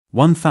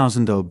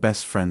1,000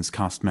 Best Friends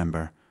cast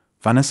member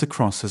Vannessa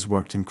Cross has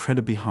worked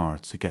incredibly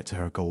hard to get to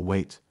her goal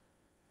weight.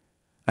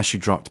 As she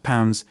dropped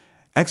pounds,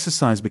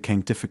 exercise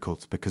became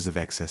difficult because of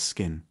excess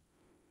skin.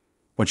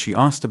 When she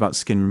asked about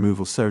skin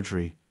removal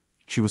surgery,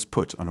 she was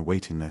put on a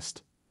waiting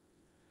list.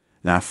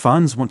 Now,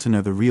 fans want to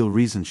know the real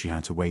reason she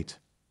had to wait.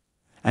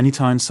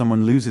 Anytime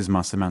someone loses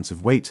mass amounts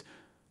of weight,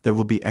 there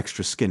will be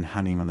extra skin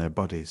hanging on their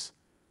bodies.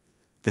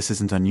 This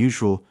isn't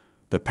unusual,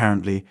 but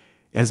apparently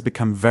it has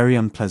become very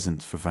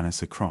unpleasant for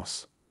Vannessa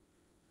Cross.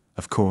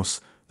 Of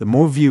course, the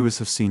more viewers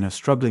have seen her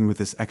struggling with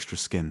this extra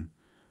skin,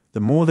 the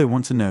more they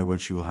want to know when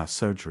she will have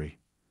surgery.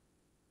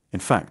 In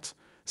fact,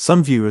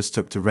 some viewers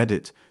took to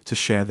Reddit to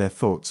share their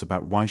thoughts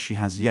about why she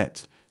has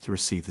yet to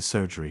receive the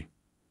surgery.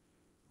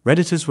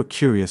 Redditors were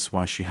curious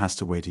why she has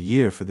to wait a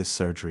year for this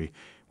surgery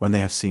when they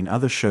have seen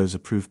other shows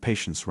approve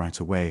patients right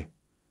away.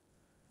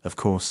 Of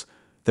course,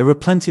 there were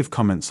plenty of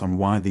comments on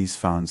why these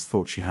fans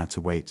thought she had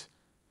to wait.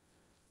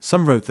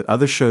 Some wrote that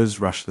other shows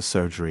rushed the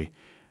surgery,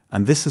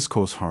 and this has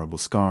caused horrible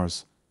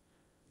scars.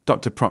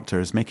 Dr. Proctor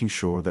is making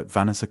sure that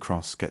Vannessa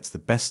Cross gets the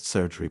best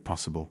surgery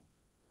possible.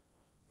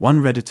 One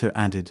Redditor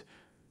added,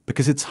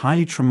 because it's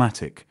highly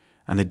traumatic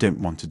and they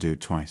don't want to do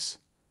it twice.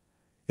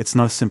 It's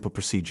not a simple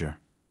procedure.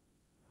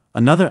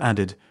 Another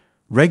added,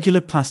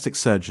 regular plastic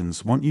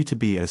surgeons want you to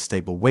be at a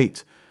stable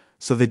weight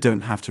so they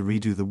don't have to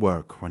redo the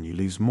work when you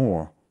lose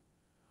more.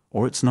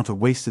 Or it's not a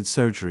wasted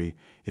surgery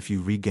if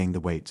you regain the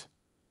weight.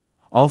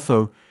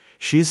 Although,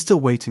 she is still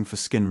waiting for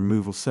skin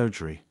removal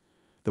surgery.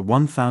 The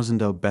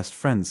 1,000 Best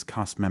Friends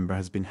cast member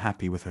has been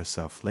happy with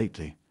herself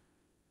lately.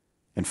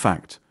 In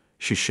fact,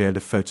 she shared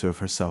a photo of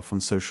herself on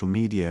social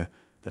media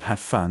that had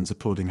fans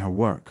applauding her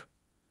work.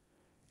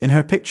 In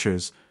her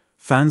pictures,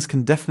 fans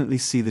can definitely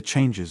see the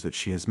changes that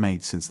she has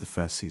made since the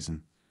first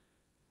season.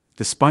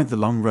 Despite the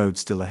long road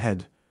still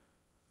ahead,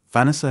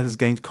 Vannessa has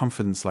gained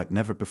confidence like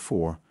never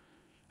before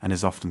and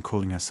is often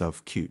calling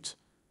herself cute.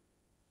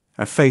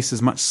 Her face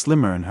is much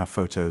slimmer in her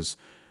photos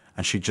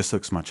and she just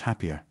looks much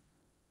happier.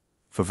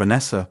 For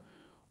Vannessa,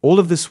 all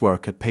of this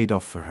work had paid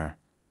off for her.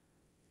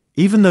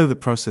 Even though the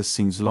process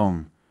seems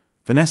long,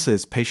 Vannessa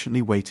is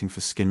patiently waiting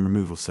for skin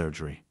removal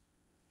surgery.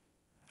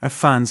 Her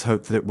fans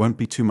hope that it won't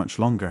be too much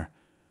longer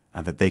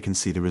and that they can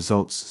see the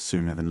results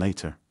sooner than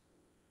later.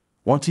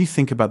 What do you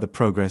think about the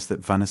progress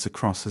that Vannessa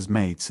Cross has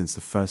made since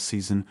the first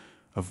season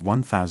of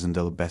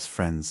 1,000 Best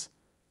Friends?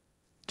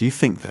 Do you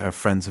think that her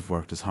friends have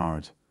worked as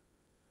hard?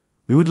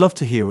 We would love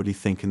to hear what you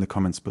think in the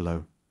comments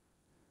below.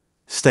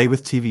 Stay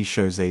with TV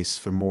Shows Ace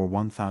for more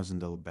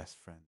 1,000 Best Friends.